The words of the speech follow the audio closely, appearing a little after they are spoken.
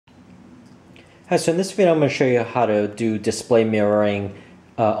Hi, so in this video I'm going to show you how to do display mirroring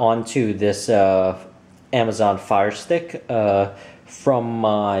onto this Amazon Fire Stick from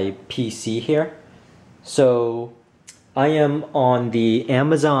my PC here. So I am on the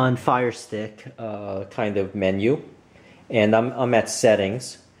Amazon Fire Stick kind of menu, and I'm at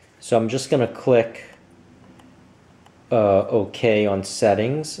settings. So I'm just going to click OK on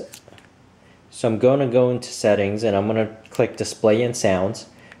settings. So I'm going to go into settings and I'm going to click display and sounds.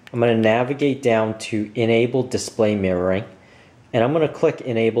 I'm going to navigate down to enable display mirroring, and I'm going to click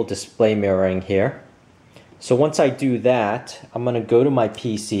enable display mirroring here. So once I do that, I'm going to go to my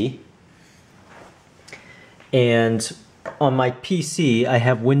PC, and on my PC I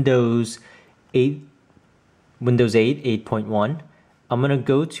have Windows 8, 8.1. I'm going to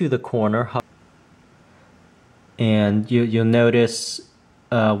go to the corner, and you'll notice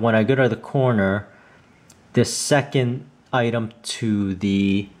when I go to the corner, this second item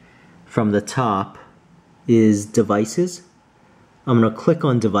from the top is devices. I'm going to click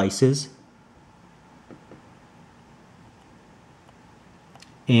on devices,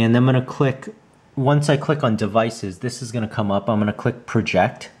 and I'm going to click, once I click on devices, this is going to come up. I'm going to click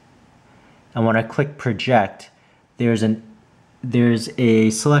project, and when I click project, there's a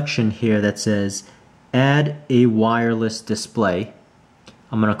selection here that says add a wireless display.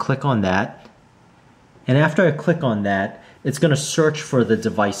 I'm going to click on that, and after I click on that, it's going to search for the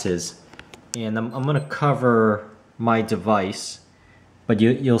devices, and I'm going to cover my device, but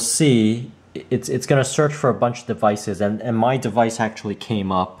you'll see it's going to search for a bunch of devices, and my device actually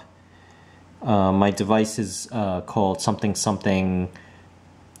came up. My device is called something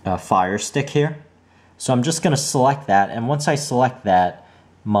Fire Stick here. So I'm just going to select that, and once I select that,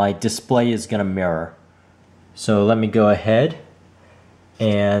 my display is going to mirror. So let me go ahead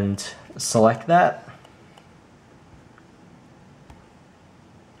and select that.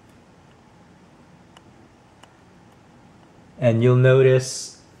 And you'll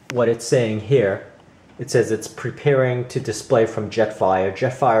notice what it's saying here. It says it's preparing to display from Jetfire.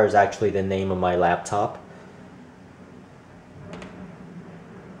 Jetfire is actually the name of my laptop.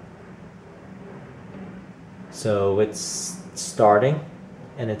 So it's starting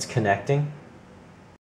and it's connecting.